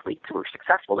African-American athletes who were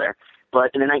successful there,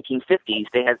 but in the 1950s,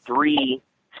 they had 3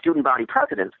 student body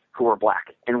presidents who were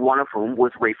black, and one of whom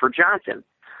was Rayford Johnson.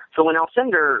 So when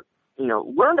Alcindor,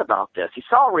 learned about this, he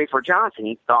saw Rayford Johnson,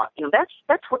 he thought,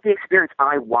 that's what the experience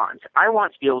I want. I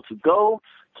want to be able to go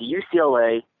to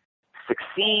UCLA,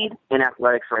 succeed in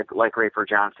athletics like Rayford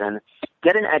Johnson,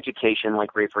 get an education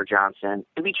like Rayford Johnson,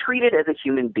 and be treated as a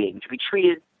human being, to be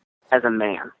treated as a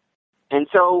man. And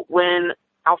so when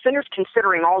Alcindor's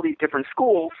considering all these different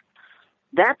schools,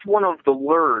 that's one of the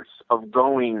lures of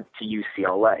going to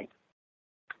UCLA.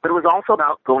 But it was also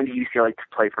about going to UCLA to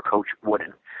play for Coach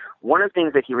Wooden. One of the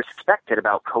things that he respected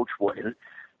about Coach Wooden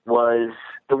was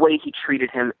the way he treated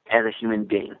him as a human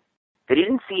being. That he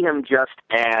didn't see him just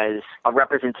as a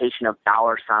representation of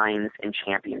dollar signs and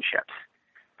championships.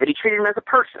 That he treated him as a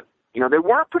person. They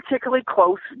weren't particularly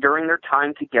close during their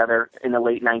time together in the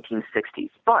late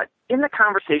 1960s, but in the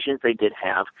conversations they did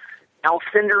have,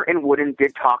 Alcindor and Wooden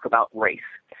did talk about race.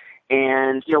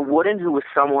 And, Wooden, who was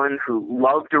someone who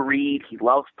loved to read, he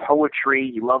loved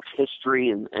poetry, he loved history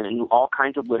and all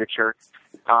kinds of literature,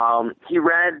 he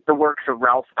read the works of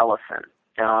Ralph Ellison,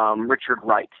 Richard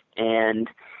Wright, and,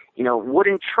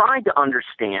 Wooden tried to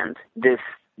understand this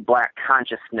black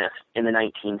consciousness in the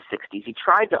 1960s. He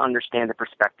tried to understand the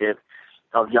perspective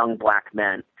of young black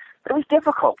men. But it was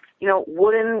difficult.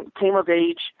 Wooden came of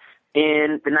age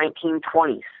in the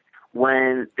 1920s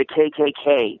when the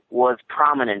KKK was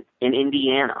prominent in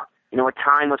Indiana, a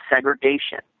time of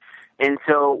segregation. And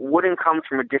so Wooden comes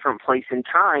from a different place in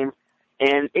time,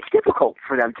 and it's difficult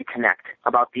for them to connect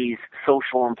about these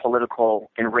social and political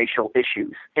and racial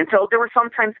issues. And so there were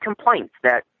sometimes complaints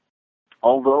that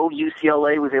although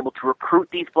UCLA was able to recruit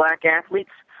these black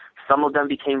athletes, some of them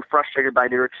became frustrated by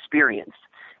their experience,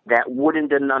 that Wooden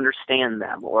didn't understand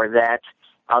them, or that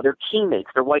their teammates,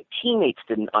 their white teammates,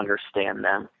 didn't understand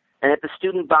them, and that the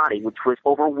student body, which was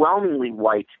overwhelmingly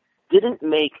white, didn't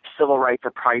make civil rights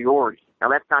a priority. Now,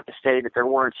 that's not to say that there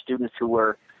weren't students who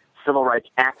were civil rights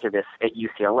activists at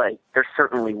UCLA. There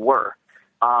certainly were.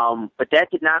 But that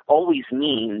did not always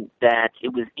mean that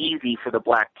it was easy for the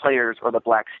black players or the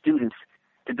black students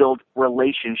to build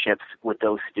relationships with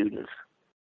those students.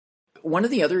 One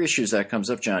of the other issues that comes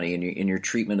up, Johnny, in your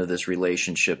treatment of this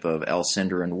relationship of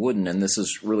Alcindor and Wooden, and this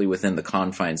is really within the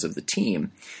confines of the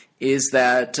team, is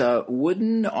that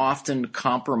Wooden often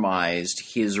compromised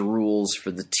his rules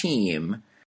for the team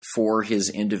for his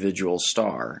individual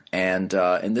star, and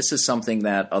this is something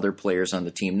that other players on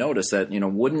the team noticed, that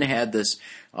Wooden had this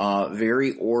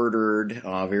very ordered,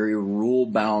 very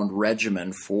rule-bound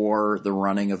regimen for the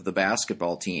running of the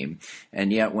basketball team,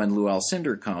 and yet when Lou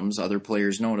Alcindor comes, other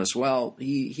players notice, well,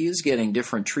 he is getting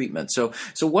different treatment. So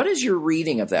what is your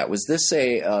reading of that? Was this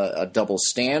a double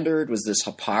standard? Was this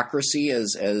hypocrisy,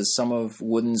 as some of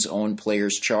Wooden's own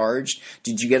players charged?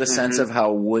 Did you get a sense of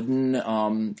how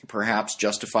Wooden perhaps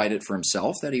justified it for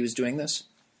himself that he was doing this?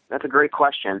 That's a great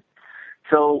question.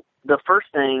 So the first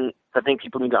thing I think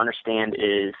people need to understand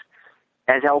is,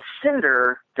 as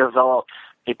Alcindor develops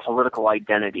a political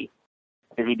identity,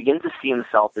 as he begins to see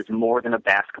himself as more than a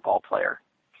basketball player,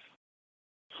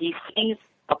 he sees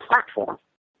a platform.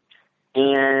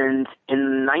 And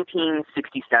in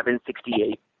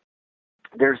 1967-68,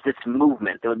 there's this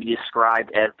movement that would be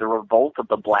described as the revolt of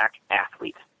the black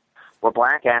athlete, where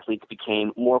black athletes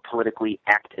became more politically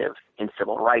active in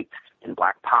civil rights, in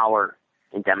black power,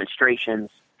 in demonstrations.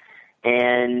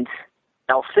 And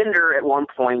Alcindor, at one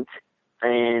point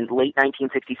in late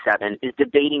 1967, is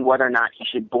debating whether or not he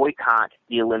should boycott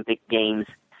the Olympic Games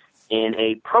in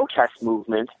a protest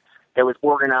movement that was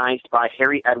organized by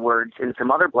Harry Edwards and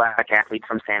some other black athletes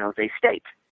from San Jose State.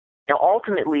 Now,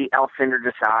 ultimately, Alcindor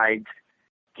decides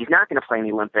he's not going to play in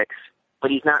the Olympics, but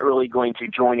he's not really going to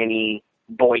join any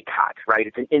boycott, right?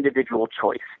 It's an individual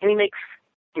choice. And he makes,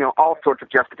 all sorts of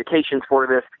justifications for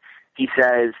this. He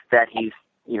says that he's,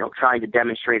 trying to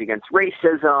demonstrate against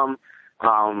racism,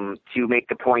 to make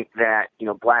the point that,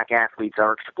 black athletes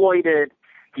are exploited.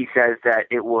 He says that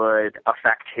it would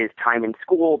affect his time in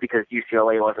school because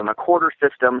UCLA was on a quarter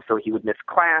system, so he would miss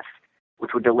class,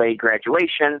 which would delay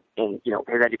graduation, and,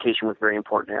 his education was very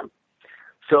important to him.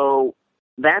 So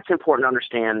that's important to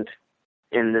understand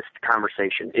in this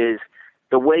conversation, is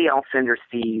the way Alcindor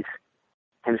sees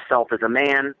himself as a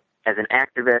man, as an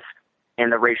activist,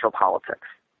 and the racial politics.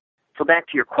 So back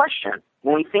to your question,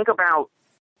 when we think about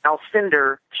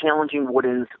Alcindor challenging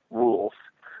Wooden's rules,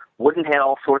 Wooden had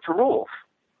all sorts of rules.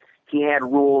 He had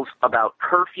rules about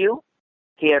curfew.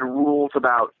 He had rules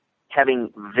about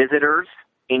having visitors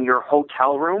in your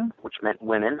hotel room, which meant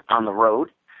women, on the road.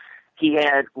 He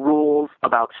had rules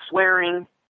about swearing,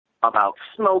 about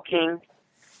smoking,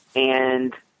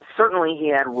 and certainly he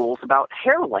had rules about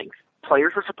hair length.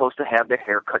 Players were supposed to have their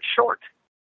hair cut short.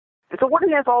 And so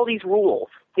Wooden has all these rules.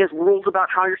 He has rules about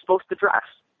how you're supposed to dress.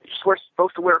 You're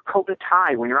supposed to wear a coat and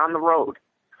tie when you're on the road.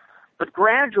 But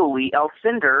gradually,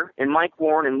 Alcindor and Mike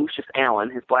Warren and Lucius Allen,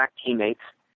 his black teammates,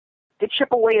 they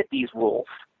chip away at these rules.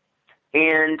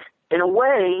 And in a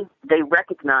way, they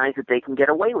recognize that they can get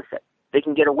away with it. They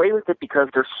can get away with it because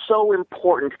they're so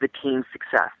important to the team's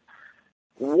success.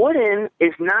 Wooden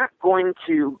is not going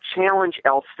to challenge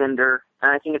Alcindor,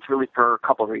 and I think it's really for a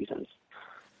couple of reasons.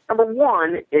 Number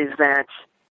one is that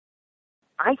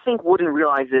I think Wooden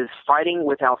realizes fighting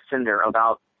with Alcindor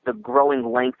about the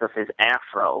growing length of his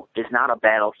afro is not a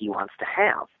battle he wants to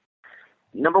have.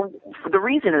 The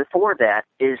reason for that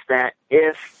is that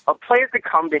if a player could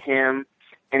come to him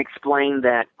and explain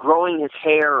that growing his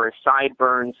hair or his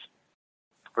sideburns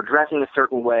or dressing a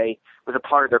certain way was a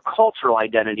part of their cultural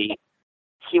identity,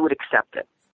 he would accept it.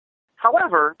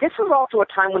 However, this was also a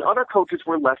time when other coaches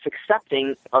were less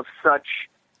accepting of such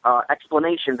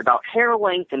explanations about hair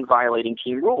length and violating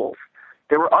team rules.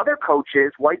 There were other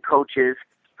coaches, white coaches,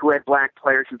 who had black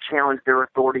players who challenged their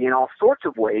authority in all sorts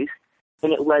of ways,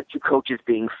 and it led to coaches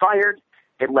being fired.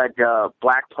 It led to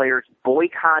black players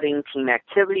boycotting team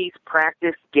activities,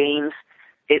 practice, games.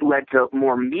 It led to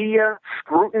more media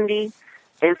scrutiny,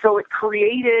 and so it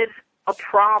created a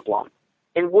problem.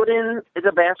 And Wooden is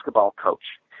a basketball coach.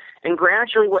 And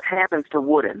gradually what happens to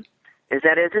Wooden is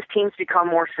that as his teams become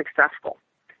more successful,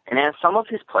 and as some of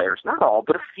his players, not all,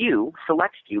 but a few,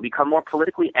 select few, become more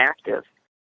politically active,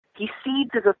 he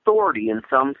cedes his authority in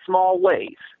some small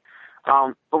ways.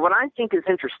 But what I think is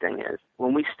interesting is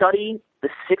when we study the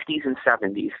 60s and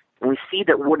 70s, and we see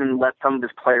that Wooden let some of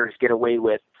his players get away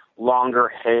with longer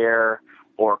hair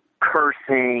or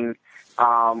cursing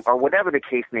or whatever the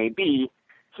case may be,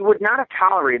 he would not have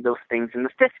tolerated those things in the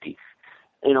 50s.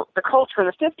 You know, the culture in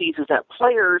the 50s is that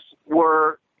players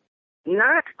were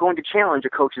not going to challenge a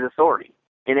coach's authority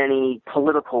in any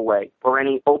political way or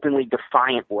any openly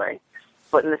defiant way.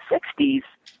 But in the 60s,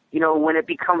 you know, when it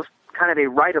becomes kind of a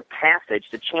rite of passage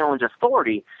to challenge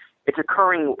authority, it's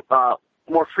occurring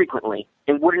more frequently,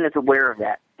 and Wooden is aware of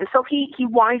that. And so he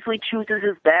wisely chooses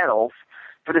his battles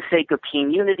for the sake of team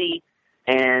unity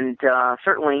and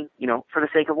certainly, you know, for the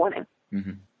sake of winning.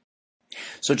 Mm-hmm.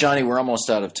 So, Johnny, we're almost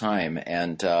out of time,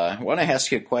 and I want to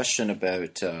ask you a question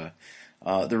about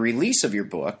the release of your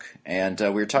book. And we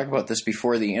were talking about this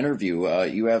before the interview.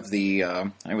 You have the,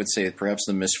 I would say, perhaps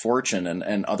the misfortune,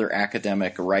 and other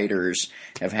academic writers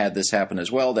have had this happen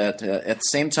as well, that at the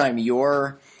same time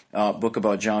your book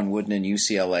about John Wooden in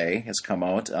UCLA has come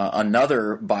out,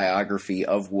 another biography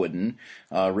of Wooden,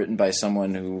 written by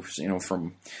someone who, you know,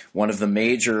 from one of the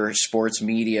major sports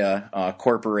media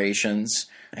corporations,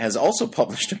 has also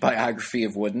published a biography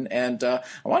of Wooden. And I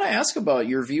want to ask about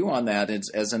your view on that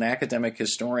as an academic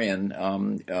historian,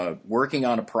 working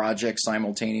on a project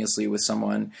simultaneously with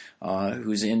someone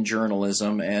who's in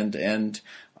journalism, and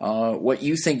what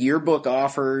you think your book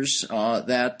offers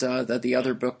that the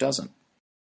other book doesn't.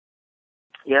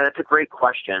 Yeah, that's a great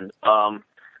question.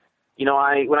 You know,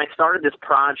 when I started this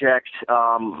project,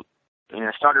 I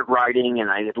started writing, and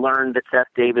I had learned that Seth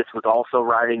Davis was also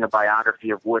writing a biography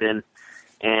of Wooden.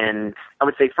 And I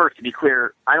would say first, to be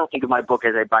clear, I don't think of my book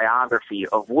as a biography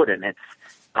of Wooden. It's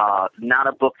not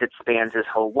a book that spans his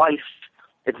whole life.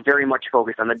 It's very much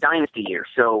focused on the dynasty years.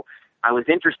 So I was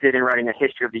interested in writing a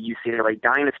history of the UCLA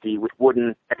dynasty with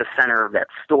Wooden at the center of that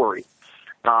story.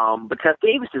 But Seth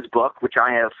Davis's book, which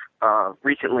I have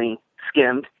recently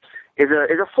skimmed, is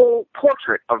a full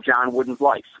portrait of John Wooden's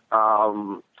life.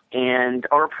 And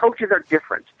our approaches are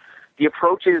different. The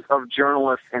approaches of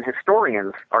journalists and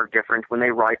historians are different when they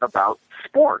write about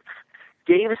sports.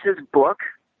 Davis's book,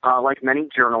 like many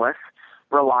journalists,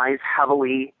 relies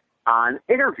heavily on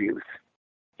interviews.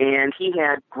 And he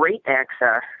had great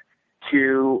access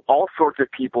to all sorts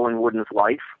of people in Wooden's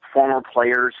life, former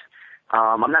players.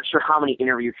 I'm not sure how many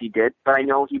interviews he did, but I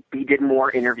know he did more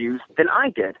interviews than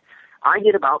I did. I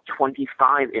did about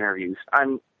 25 interviews.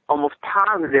 I'm almost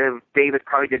positive Davis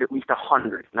probably did at least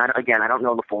 100. And I don't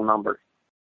know the full number.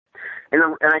 And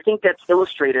I think that's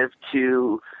illustrative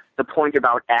to the point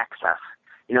about access.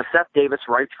 You know, Seth Davis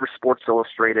writes for Sports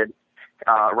Illustrated,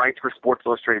 writes for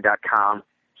SportsIllustrated.com.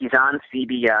 He's on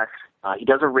CBS. He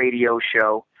does a radio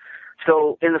show.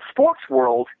 So in the sports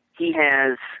world, he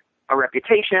has a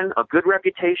reputation, a good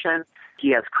reputation. He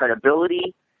has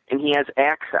credibility, and he has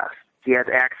access. He has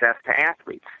access to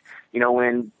athletes. You know,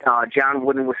 when John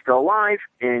Wooden was still alive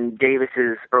in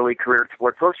Davis's early career at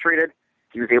Sports Illustrated,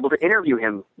 he was able to interview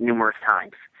him numerous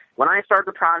times. When I started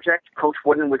the project, Coach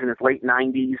Wooden was in his late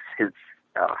 90s. His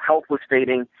health was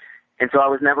fading, and so I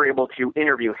was never able to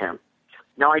interview him.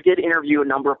 Now, I did interview a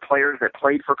number of players that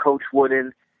played for Coach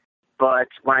Wooden, But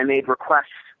when I made requests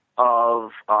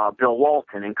of Bill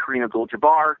Walton and Kareem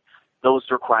Abdul-Jabbar, those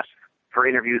requests for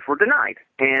interviews were denied.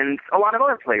 And a lot of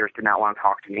other players did not want to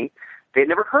talk to me. They'd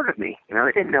never heard of me. They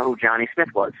didn't know who Johnny Smith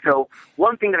was. So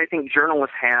one thing that I think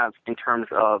journalists have in terms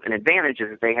of an advantage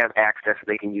is that they have access that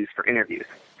they can use for interviews.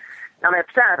 Now, that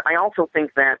said, I also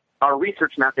think that our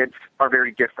research methods are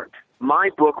very different. My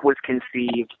book was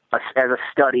conceived as a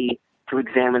study to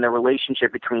examine the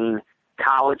relationship between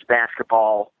college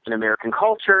basketball and American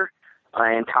culture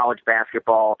and college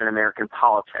basketball and American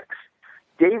politics.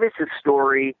 Davis's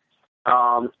story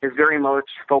is very much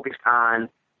focused on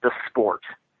the sport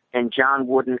and John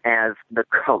Wooden as the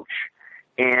coach.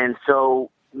 And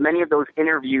so many of those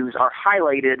interviews are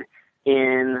highlighted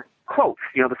in quotes,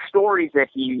 the stories that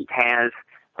he has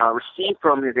received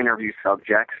from his interview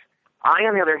subjects. I,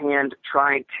 on the other hand,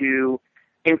 tried to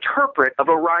interpret a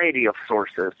variety of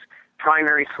sources,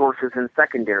 primary sources and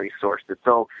secondary sources.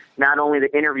 So not only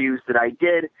the interviews that I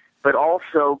did, but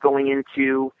also going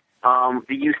into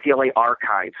the UCLA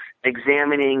archives,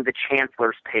 examining the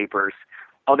chancellor's papers,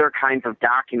 other kinds of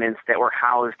documents that were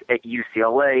housed at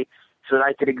UCLA so that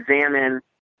I could examine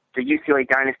the UCLA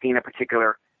dynasty in a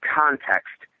particular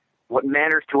context. What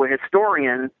matters to a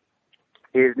historian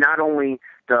is not only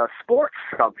the sports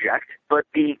subject, but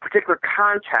the particular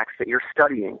context that you're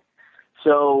studying.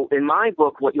 So in my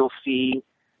book, what you'll see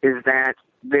is that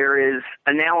there is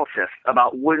analysis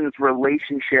about Wooden's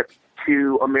relationship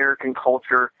to American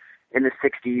culture in the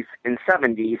 60s and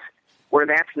 70s, where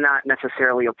that's not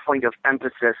necessarily a point of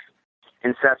emphasis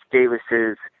in Seth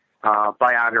Davis's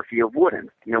biography of Wooden.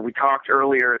 We talked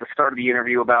earlier at the start of the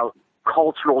interview about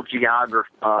cultural geography,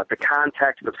 the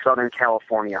context of Southern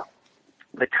California,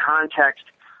 the context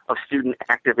of student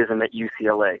activism at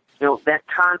UCLA. That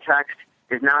context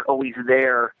is not always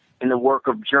there in the work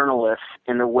of journalists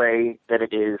in the way that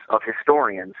it is of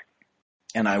historians.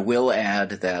 And I will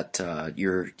add that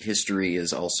your history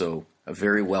is also a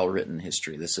very well-written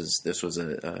history. This was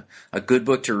a good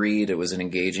book to read. It was an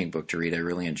engaging book to read. I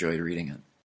really enjoyed reading it.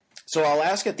 So I'll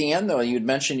ask at the end, though, you'd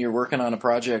mentioned you're working on a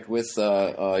project with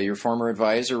your former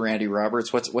advisor, Randy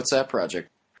Roberts. What's that project?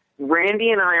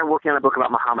 Randy and I are working on a book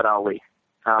about Muhammad Ali.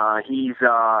 He's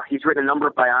written a number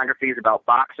of biographies about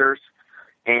boxers,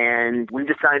 and we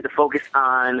decided to focus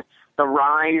on the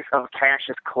rise of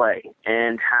Cassius Clay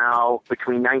and how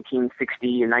between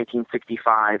 1960 and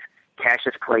 1965,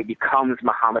 Cassius Clay becomes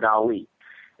Muhammad Ali.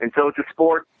 And so it's a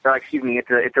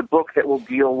book that will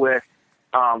deal with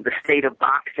the state of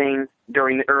boxing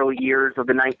during the early years of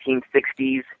the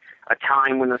 1960s, a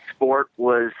time when the sport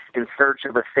was in search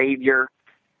of a savior,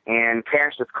 and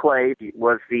Cassius Clay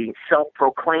was the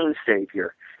self-proclaimed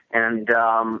savior. And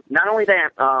not only that,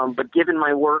 but given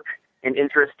my work and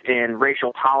interest in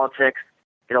racial politics,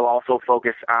 it'll also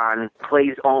focus on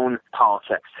Clay's own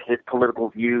politics, his political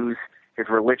views, his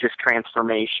religious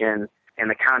transformation, and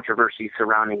the controversy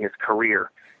surrounding his career.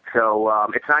 So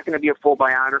it's not going to be a full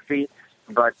biography,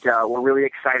 but we're really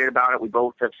excited about it. We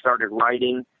both have started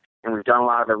writing, and we've done a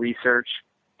lot of the research,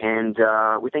 and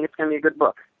we think it's going to be a good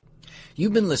book.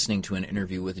 You've been listening to an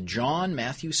interview with John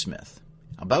Matthew Smith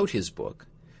about his book,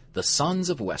 The Sons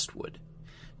of Westwood,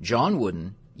 John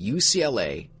Wooden,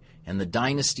 UCLA, and the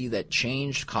Dynasty That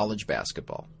Changed College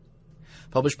Basketball,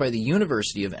 published by the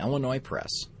University of Illinois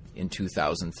Press in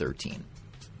 2013.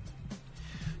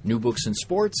 New Books in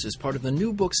Sports is part of the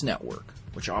New Books Network,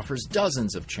 which offers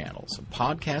dozens of channels of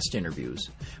podcast interviews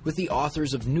with the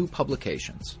authors of new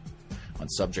publications on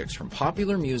subjects from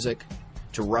popular music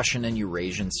to Russian and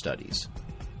Eurasian studies.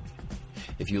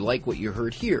 If you like what you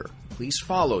heard here, please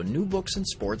follow New Books in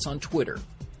Sports on Twitter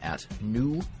at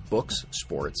New Books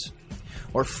Sports,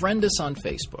 or friend us on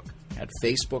Facebook at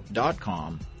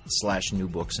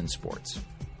facebook.com/newbooksinsports.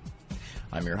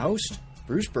 I'm your host,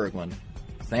 Bruce Berglund.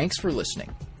 Thanks for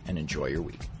listening, and enjoy your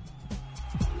week.